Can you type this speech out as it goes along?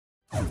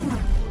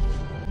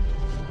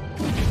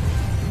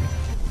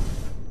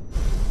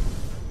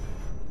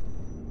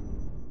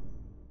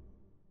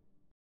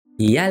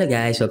Hello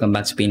guys, welcome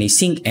back to PNA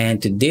Sync,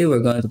 and today we're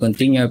going to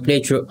continue our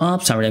playthrough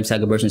of Summertime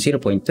Saga version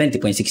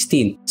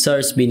 0.20.16. So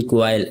it's been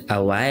quite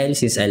a while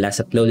since I last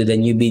uploaded a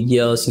new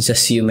video, since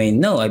as you may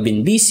know, I've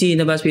been busy in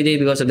the past few days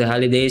because of the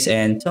holidays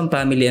and some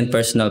family and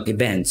personal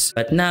events.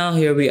 But now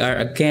here we are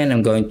again.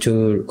 I'm going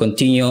to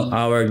continue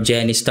our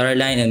Jenny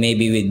storyline and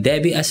maybe with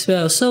Debbie as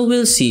well, so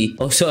we'll see.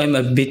 Also, I'm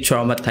a bit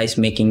traumatized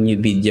making new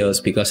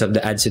videos because of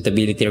the ad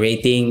suitability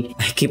rating.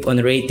 I keep on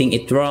rating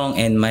it wrong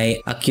and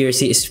my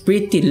accuracy is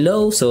pretty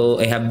low, so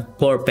I have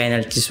 4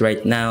 penalties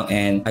right now,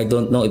 and I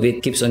don't know if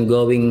it keeps on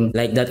going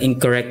like that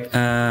incorrect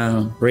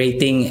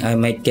rating, I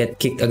might get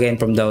kicked again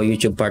from the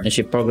YouTube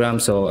partnership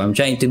program, so I'm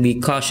trying to be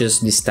cautious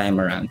this time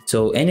around.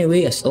 So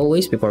anyway, as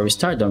always, before we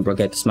start, don't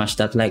forget to smash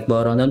that like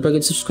button, don't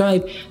forget to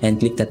subscribe, and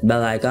click that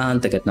bell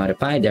icon to get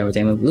notified every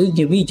time I upload a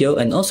new video.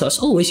 And also, as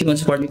always, you can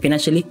support me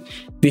financially.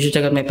 Be sure to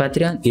check out my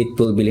Patreon, it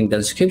will be linked in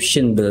the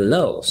description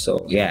below.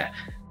 So yeah,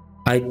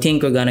 I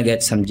think we're gonna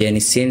get some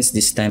Jenny scenes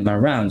this time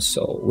around,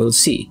 so we'll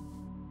see.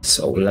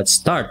 So let's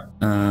start.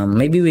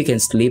 Maybe we can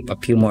sleep a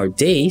few more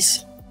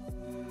days.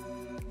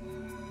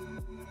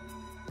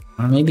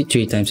 Maybe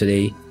 3 times a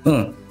day.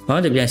 Oh,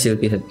 the plan still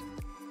repeated.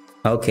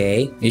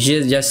 Okay, you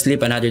should just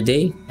sleep another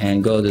day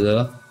and go to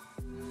the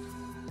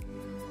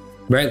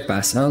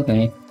breakfast.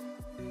 Okay.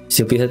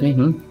 Still pissed at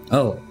me?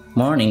 Oh,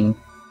 morning.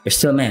 You're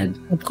still mad.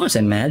 Of course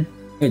I'm mad.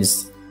 You're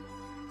just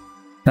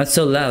not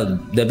so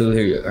loud. Debbie will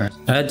hear you.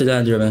 I had to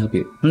laundry and help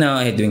you. No,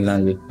 I hate doing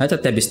laundry. I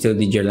thought Debbie still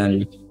did your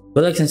laundry.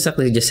 Well, I can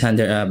exactly just hand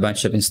her a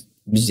bunch of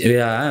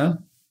yeah,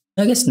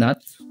 I guess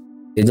not.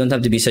 You don't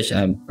have to be such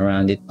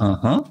around it.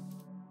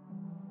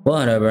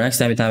 Whatever, next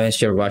time it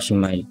happens, you're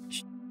washing my...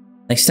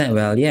 Next time,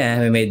 well,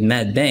 yeah, we made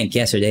mad bank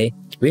yesterday.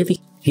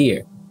 Really?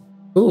 Here.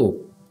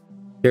 Ooh.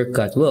 Your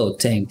cut. Whoa,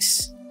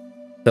 thanks.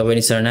 So when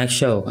it's our next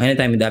show,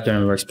 anytime in the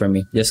afternoon works for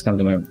me. Just come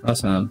to my room.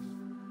 Awesome.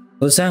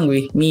 Who's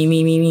hungry?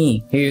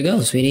 Me. Here you go,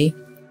 sweetie.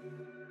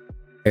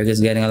 Erica's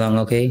getting along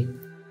okay?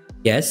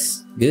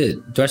 Yes,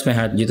 good. Towards my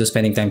heart due to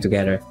spending time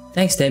together.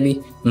 Thanks,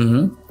 Debbie.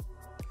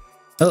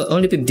 Oh,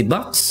 only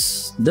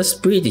 $50? That's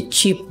pretty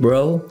cheap,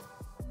 bro.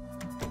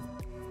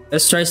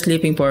 Let's try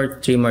sleeping for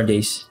 3 more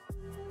days.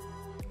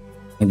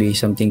 Maybe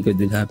something good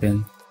will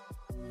happen.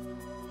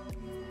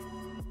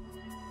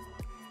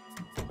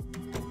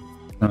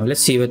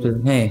 Let's see what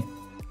will... Hey.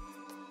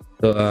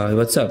 So,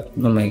 what's up?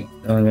 Oh my...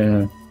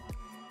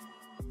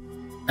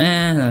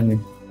 no.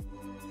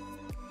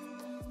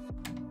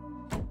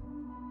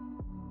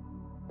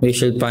 We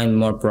should find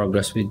more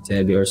progress with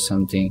Debbie or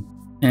something.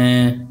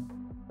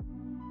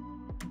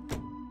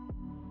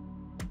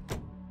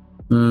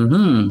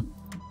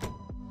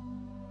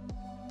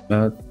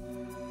 But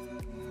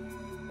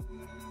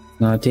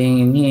nothing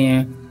in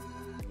here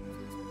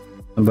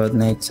about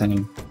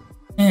nighttime.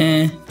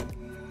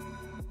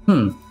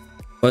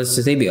 What's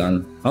the TV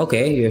on?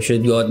 Okay, you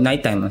should go at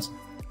nighttime.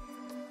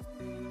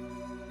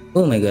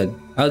 Oh my god.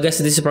 I guess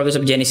this is the progress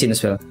of Jenny scene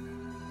as well.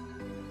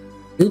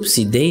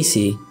 Oopsie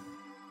daisy.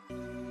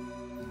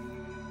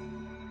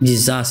 This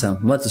is awesome.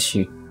 What is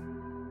she?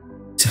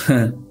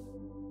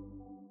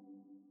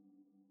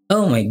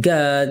 Oh my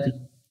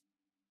god.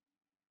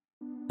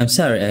 I'm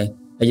sorry,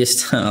 I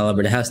just all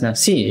over the house now.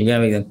 See, you're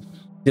gonna make them.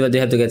 See what they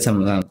have to get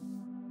some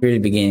really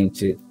beginning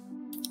to.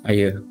 Are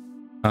you?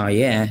 Oh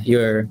yeah,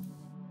 you're.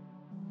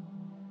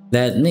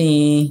 That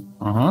me.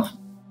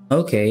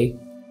 Okay.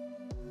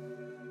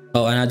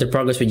 Oh, another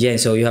progress with Jen,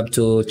 so you have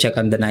to check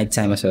on the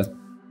nighttime as well.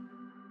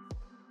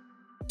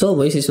 As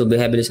always, this will be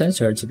heavily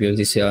censored. So if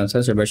you see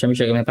uncensored version,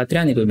 check my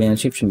Patreon, it will be in the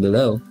description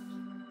below.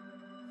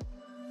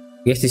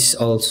 I guess this is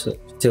also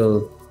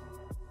still...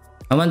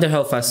 I wonder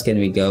how fast can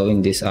we go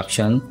in this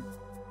action.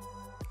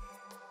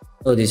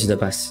 Oh, this is the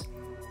pass.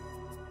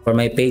 For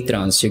my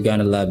patrons, you're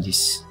gonna love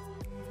this.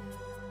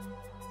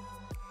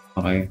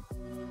 Okay.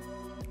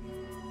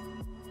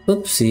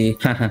 Oopsie.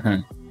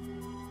 Hahaha.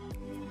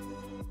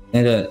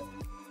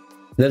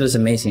 That was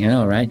amazing, I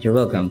know, right? You're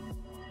welcome.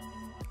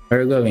 Where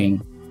are you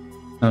going?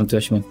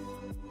 Touch me.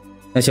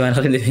 Kasi wala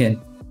ko din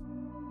yan.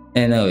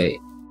 Anyway,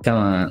 come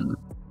on.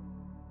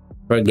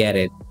 Forget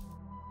it.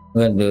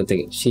 I'm gonna do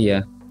it. See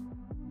ya.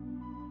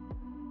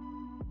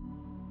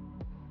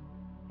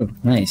 Oh,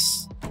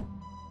 nice.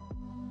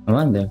 I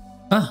wonder.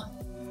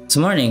 It's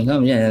morning.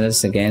 Oh, yeah,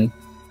 that's again.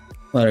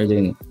 What are you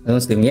doing? I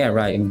was doing, yeah,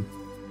 right.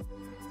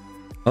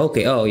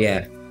 Okay, oh,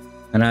 yeah.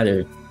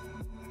 Another.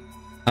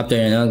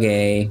 Afternoon,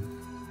 okay.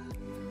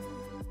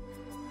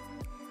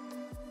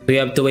 So you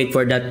have to wait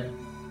for that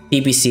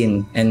TV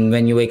scene, and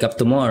when you wake up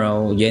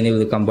tomorrow, Jenny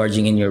will come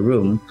barging in your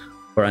room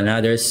for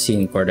another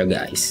scene for the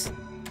guys.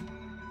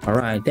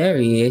 Alright,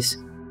 there he is.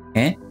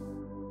 Eh?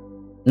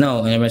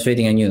 No, I'm just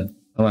waiting on you.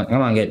 Come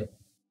on, get it.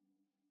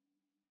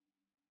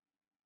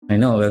 I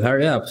know, well,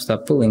 hurry up,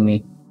 stop fooling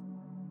me.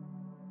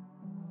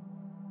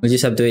 We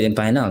just have to wait and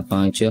find out,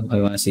 don't you? I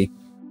wanna see.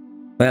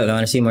 Well, I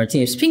wanna see more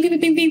teams. Ping, ping,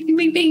 ping, ping, ping,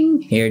 ping,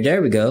 ping. Here,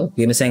 there we go.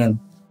 Give me a second.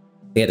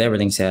 Get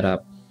everything set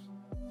up.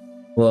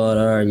 What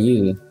are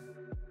you?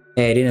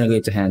 Hey, I didn't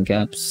agree to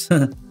handcuffs.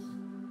 This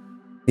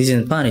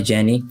isn't funny,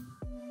 Jenny.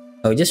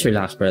 Oh, just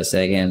relax for a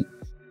second.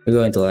 We're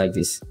going to like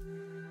this.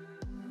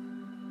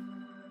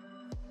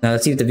 Now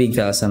let's give the big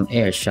fella some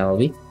air, shall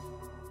we?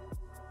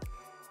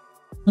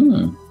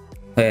 Oh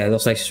yeah,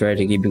 looks like she's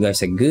ready to give you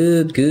guys a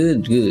good.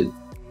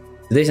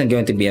 Today's not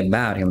going to be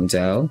about him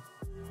though.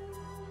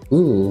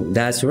 Ooh,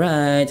 that's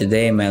right.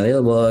 Today my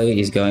little boy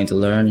is going to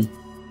learn.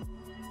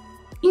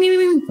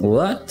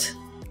 What?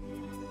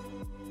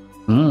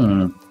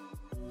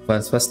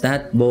 What's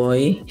that,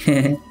 boy?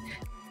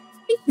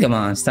 Come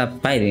on,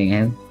 stop fighting,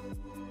 man.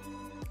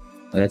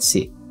 Let's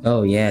see.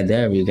 Oh yeah,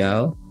 there we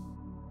go.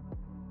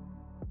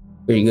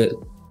 Pretty good.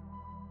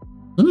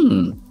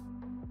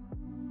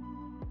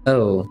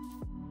 Oh.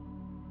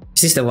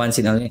 Is this the one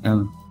scene only?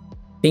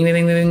 Bing bing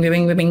bing bing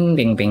bing bing bing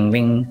bing bing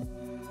bing.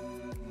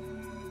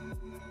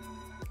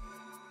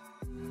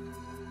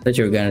 Thought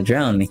you were gonna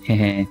drown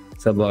me.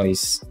 So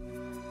boys.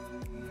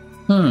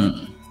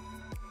 No,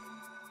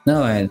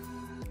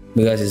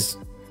 because it's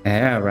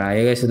right.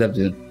 You guys should have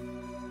to.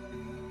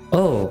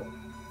 Oh,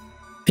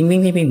 ping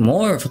ping ping ping.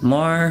 More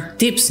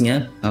tips,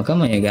 yeah. Oh,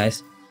 come on, you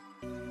guys.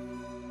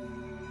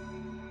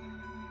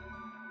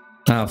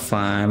 Oh,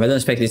 fine. But don't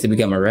expect this to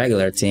become a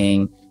regular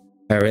thing.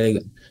 I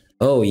really.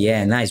 Oh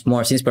yeah, nice.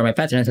 More since for my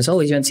patrons. As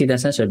always, you want to see the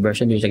censored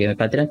version, you check my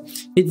Patreon.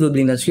 It will be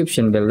in the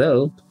description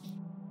below.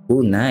 Oh,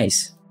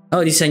 nice.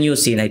 Oh, this is a new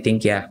scene, I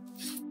think. Yeah.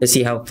 Let's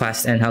see how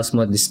fast and how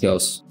smooth this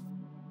goes.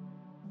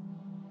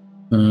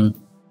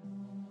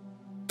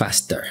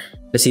 Faster.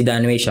 Let's see the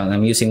animation.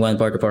 I'm using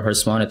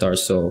 144Hz monitor,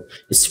 so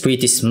it's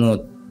pretty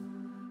smooth.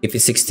 If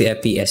it's 60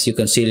 FPS, you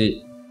can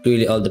see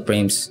really all the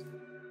frames.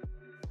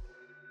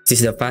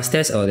 This is the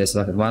fastest. Oh, there's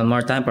one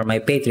more time for my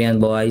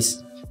Patreon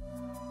boys.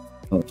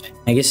 Oh,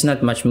 I guess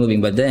not much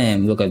moving, but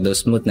then look at those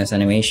smoothness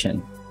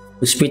animation.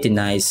 Looks pretty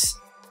nice.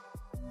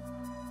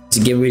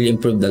 This game really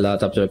improved a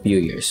lot after a few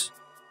years.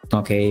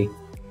 Okay.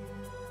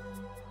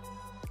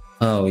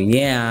 Oh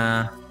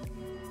yeah.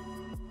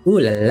 Ooh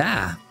la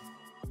la.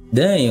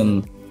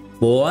 Damn,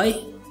 boy.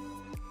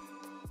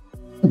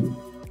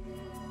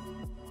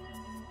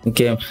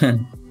 Okay.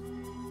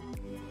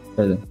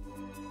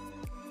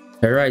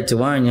 You're right to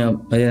warn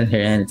you. I didn't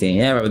hear anything.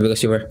 Yeah, probably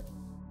because you were.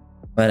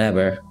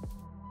 Whatever.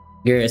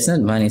 Girl, it's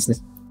not money. It's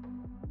just.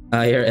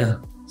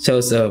 Your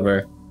show's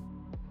over.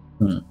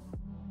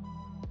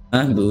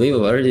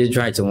 Unbelievable. I already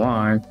tried to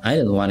warn. I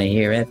didn't want to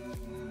hear it.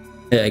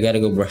 Yeah, I gotta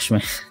go brush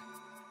my.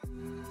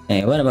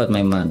 Hey, what about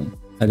my money?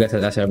 I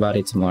gotta ask her about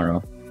it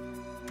tomorrow.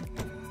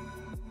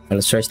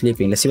 I'll start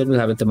sleeping. Let's see what will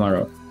happen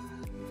tomorrow.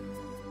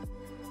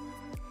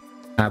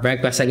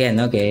 Breakfast again.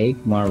 Okay,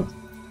 more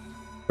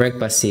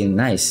breakfast scene.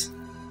 Nice.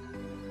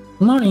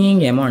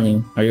 Morning. Yeah,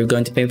 morning. Are you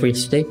going to pay for it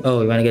today?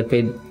 Oh, you wanna get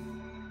paid?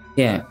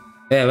 Yeah.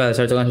 Yeah, well,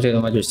 start to concentrate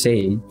on what you're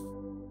saying.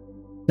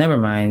 Never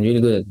mind.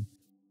 Really good.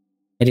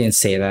 I didn't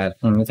say that.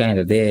 You kind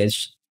of did.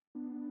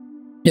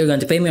 You're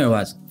going to pay me or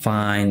what?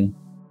 Fine.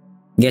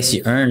 Guess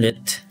you earned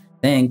it.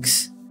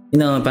 Thanks. You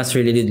know, my past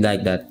really did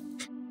like that.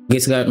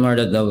 Guess got more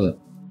than double.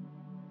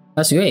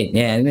 That's great.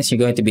 Yeah, I guess you're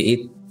going to be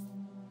it.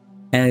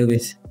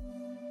 Anyways.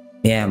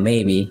 Yeah,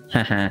 maybe.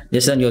 Haha.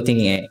 Just don't go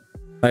thinking,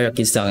 what are your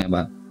kids talking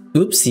about?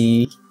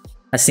 Oopsie.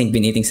 Has Sink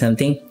been eating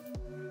something?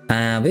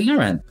 Big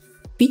around.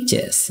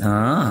 Peaches.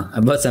 I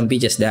bought some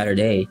peaches the other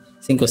day.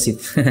 Sink was it.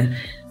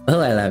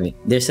 Oh, I love it.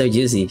 They're so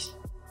juicy.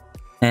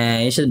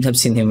 You should have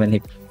seen him when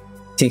he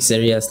thinks a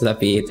real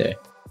sloppy eater.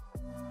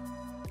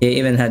 He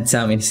even had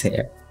some in his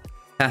hair.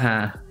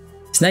 Haha.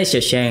 It's nice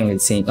you're sharing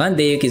with Sink. One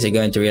day you kids are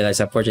going to realize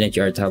how fortunate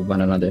you are to have one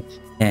another.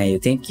 You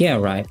think? Yeah,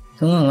 right.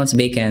 Come on, what's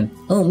bacon?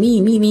 Oh, me.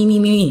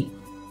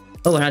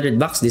 Oh,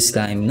 $100 this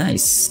time.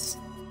 Nice.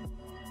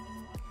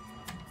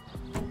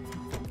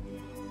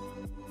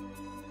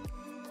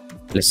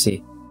 Let's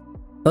see.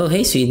 Oh,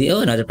 hey, sweetie.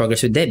 Oh, another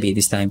progress with Debbie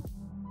this time.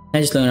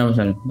 I just learned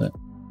something.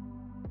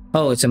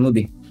 Oh, it's a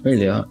movie.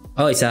 Really?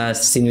 Oh, it's a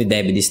scene with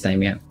Debbie this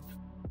time, yeah.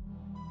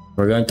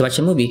 We're going to watch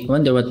a movie.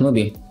 Wonder what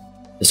movie.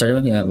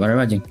 Yeah, what am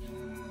I watching?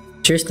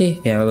 Seriously?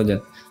 Yeah, we'll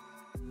do.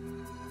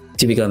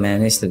 Typical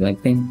man, is the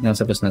like thing? No,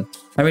 suppose not.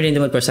 I'm really in the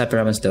mood for supper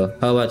ramen though.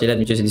 How about you let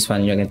me choose this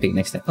one and you can pick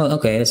next time? Oh,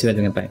 okay, let's see what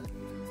we can find.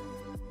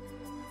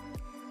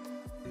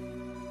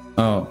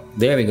 Oh,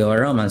 there we go, a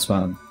romance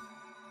one.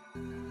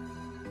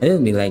 It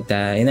will be like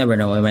that. You never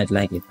know, I might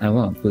like it. I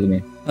won't, believe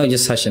me. Oh,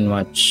 just hush and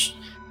watch.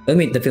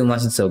 Admit the film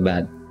wasn't so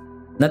bad.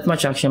 Not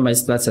much action, but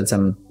it's lots of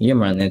some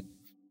humor in it.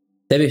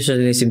 Debbie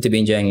certainly seemed to be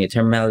enjoying it.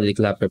 Her melody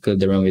clapper filled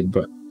the room with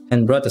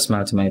and brought a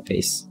smile to my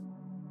face.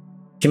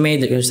 She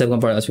made herself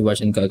comfortable as we watched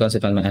and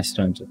concept on my ass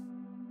turn too.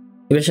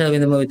 Eventually,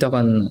 in the movie talk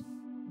on.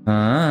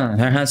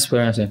 Her hands were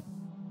answer.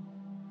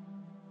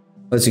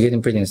 Oh, it's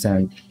getting pretty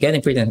inside.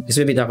 Getting pretty. It's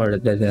a bit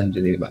awkward that them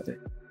to do about it.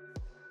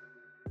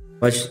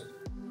 Watch.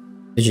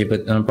 Did she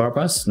put on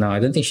purpose? No, I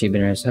don't think she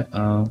been herself.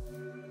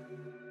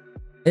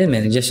 Wait a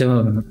minute, just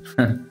so.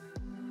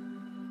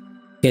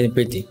 Getting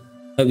pretty.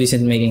 Hope this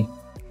isn't making.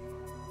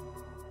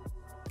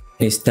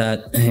 Is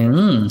that.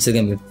 Still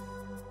gonna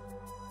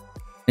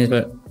be.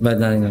 But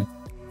nothing.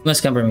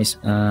 Must compromise.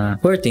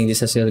 Poor thing, this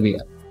has to be.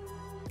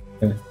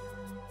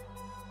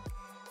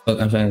 Oh,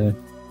 I'm trying to.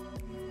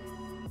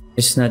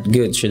 It's not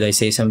good. Should I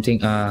say something?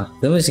 The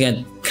music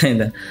got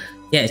kinda.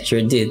 Yeah, it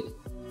sure did.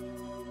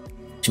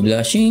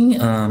 Blushing.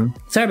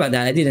 Sorry about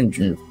that. I didn't.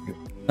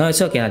 No,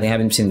 it's okay. I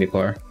haven't seen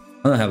before.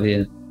 I don't have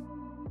it.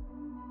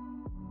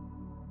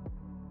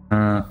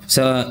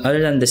 So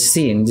other than the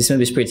scene, this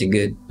movie is pretty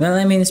good. Well,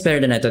 I mean, it's better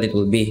than I thought it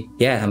would be.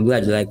 Yeah, I'm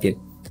glad you liked it.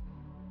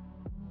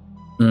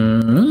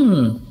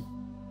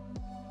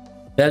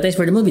 Well, thanks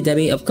for the movie,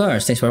 Debbie. Of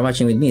course. Thanks for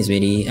watching with me,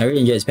 sweetie. I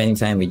really enjoyed spending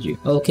time with you.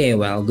 Okay,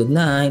 well, good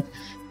night.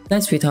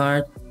 Thanks,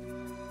 sweetheart.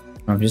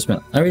 I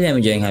really am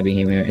enjoying having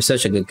him here. It's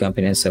such a good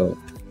company, so.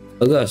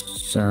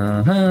 August.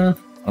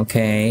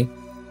 Okay.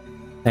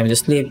 Time to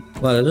sleep.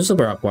 Well, it was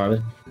super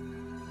awkward.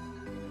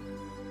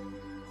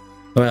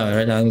 Well,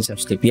 right now I need some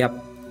sleep. Yep.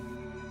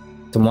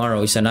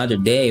 Tomorrow is another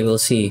day. We'll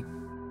see.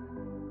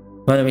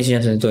 What are Miss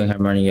Johnson doing her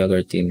morning yoga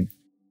routine?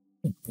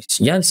 Miss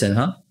Johnson,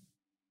 huh?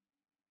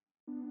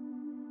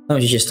 Oh,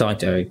 she's just talking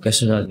to Eric.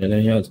 Because not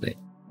the show today.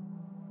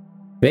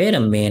 Wait a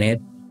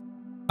minute.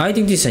 I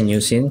think this is a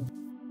new scene.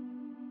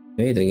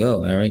 Way to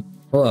go, Eric.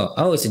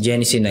 Oh, it's a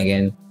Jenny scene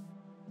again.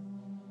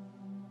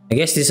 I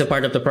guess this is a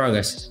part of the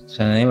progress.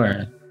 So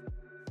anyway.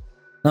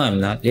 No,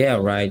 I'm not. Yeah,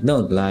 right.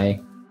 Don't lie.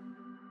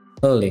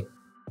 Holy.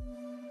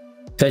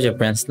 Such a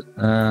friends.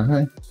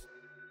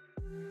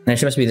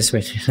 She must be the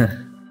switch.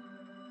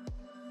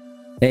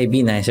 Hey,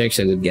 be nice. Eric's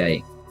a good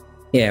guy.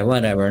 Yeah,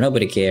 whatever.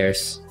 Nobody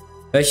cares.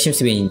 But she seems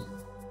to be.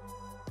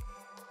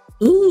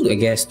 Ooh, I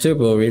guess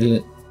Turbo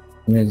really.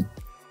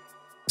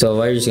 So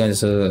why are you just gonna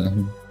say?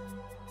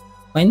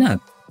 Why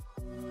not?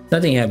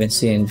 Nothing you haven't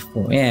seen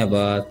before. Yeah,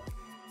 but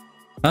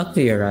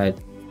actually you're right.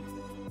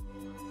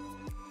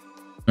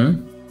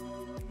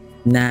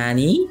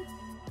 Nani?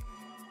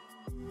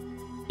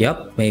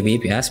 Yup, maybe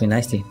if you ask me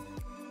nicely.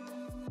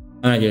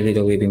 I'm not your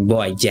little weeping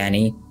boy,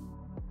 Jenny.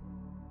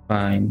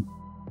 Fine.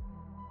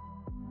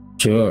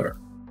 Sure.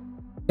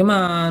 Come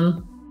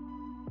on.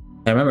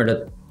 I remember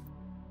that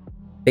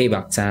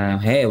payback time.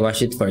 Hey,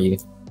 watch it for you.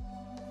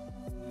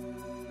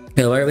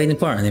 Well, what are you waiting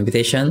for? An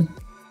invitation?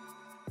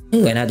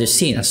 Ooh, another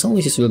scene. As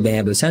always, this will be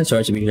able to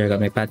censor to be sure I got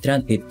my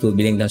Patreon. It will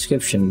be linked in the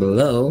description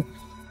below.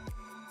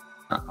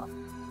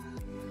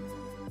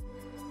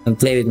 And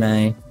play with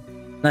my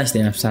nice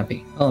dinner. I'm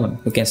stopping. Oh,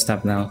 we can't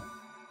stop now.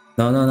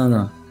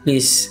 No.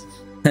 Please.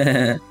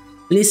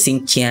 Please,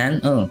 Sing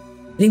Chan. Oh,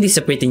 I think this is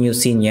a pretty new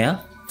scene,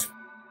 yeah?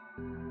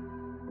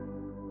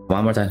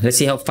 One more time. Let's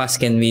see how fast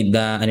can we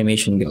the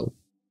animation go.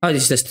 Oh,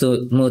 this is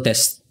the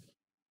smoothest.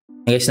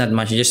 I guess not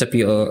much, just a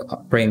few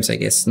frames, I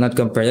guess. Not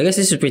compared. I guess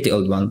this is a pretty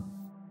old one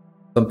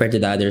compared to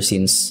the other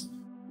scenes.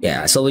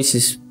 Yeah, as always,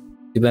 if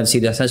you want to see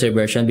the censored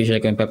version, be sure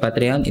to comment by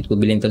Patreon. It will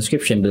be linked in the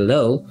description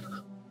below.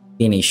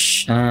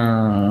 Finish.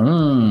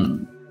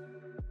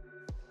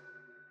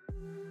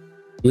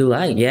 You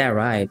like? Yeah,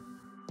 right.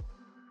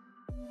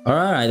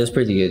 Alright, that's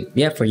pretty good.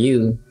 Yeah, for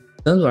you.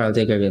 Don't worry, I'll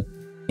take care of it.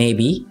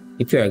 Maybe,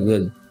 if you're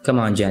good. Come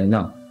on, Jen.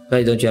 No.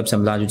 Why don't you have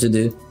some laundry to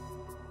do?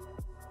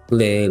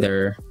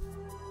 Later.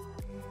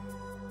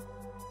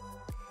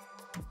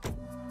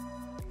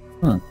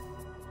 Huh.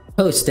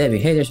 Oh, it's Debbie.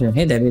 Hey,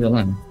 hey, Debbie. Don't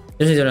on.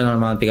 Just do a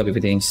normal pick up a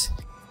few things.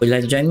 Would you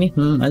like to join me?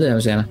 I don't know,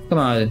 Sienna. Come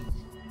on.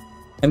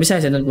 And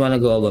besides, I don't want to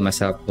go all by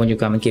myself. Won't you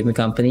come and keep me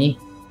company?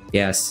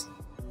 Yes.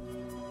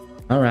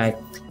 Alright.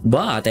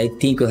 But I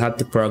think we'll have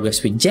to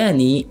progress with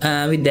Jenny,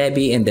 with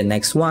Debbie, and the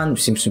next one.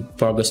 Seems to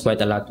progress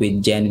quite a lot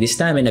with Jenny this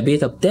time and a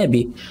bit of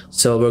Debbie.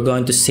 So we're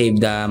going to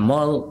save the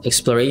mall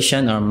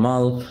exploration or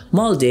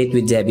mall date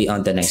with Debbie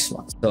on the next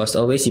one. So as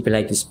always, if you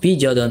like this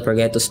video, don't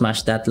forget to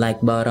smash that like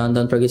button.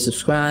 Don't forget to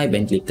subscribe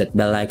and click that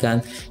bell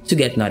icon to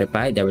get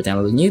notified every time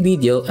I have a new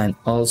video. And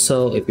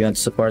also, if you want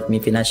to support me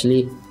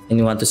financially and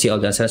you want to see all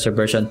the uncensored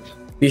version,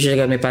 be sure to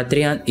check out my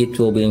Patreon. It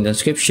will be in the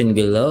description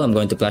below. I'm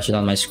going to flash it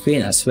on my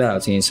screen as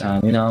well since,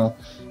 you know,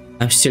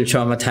 I'm still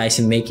traumatized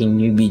in making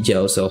new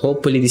videos. So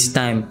hopefully this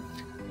time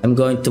I'm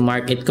going to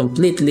mark it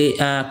completely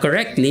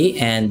correctly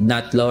and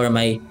not lower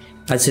my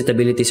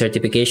suitability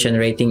certification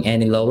rating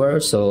any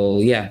lower. So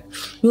yeah,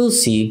 we'll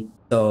see.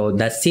 So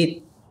that's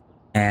it.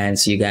 And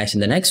see you guys in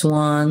the next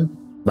one.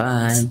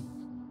 Bye.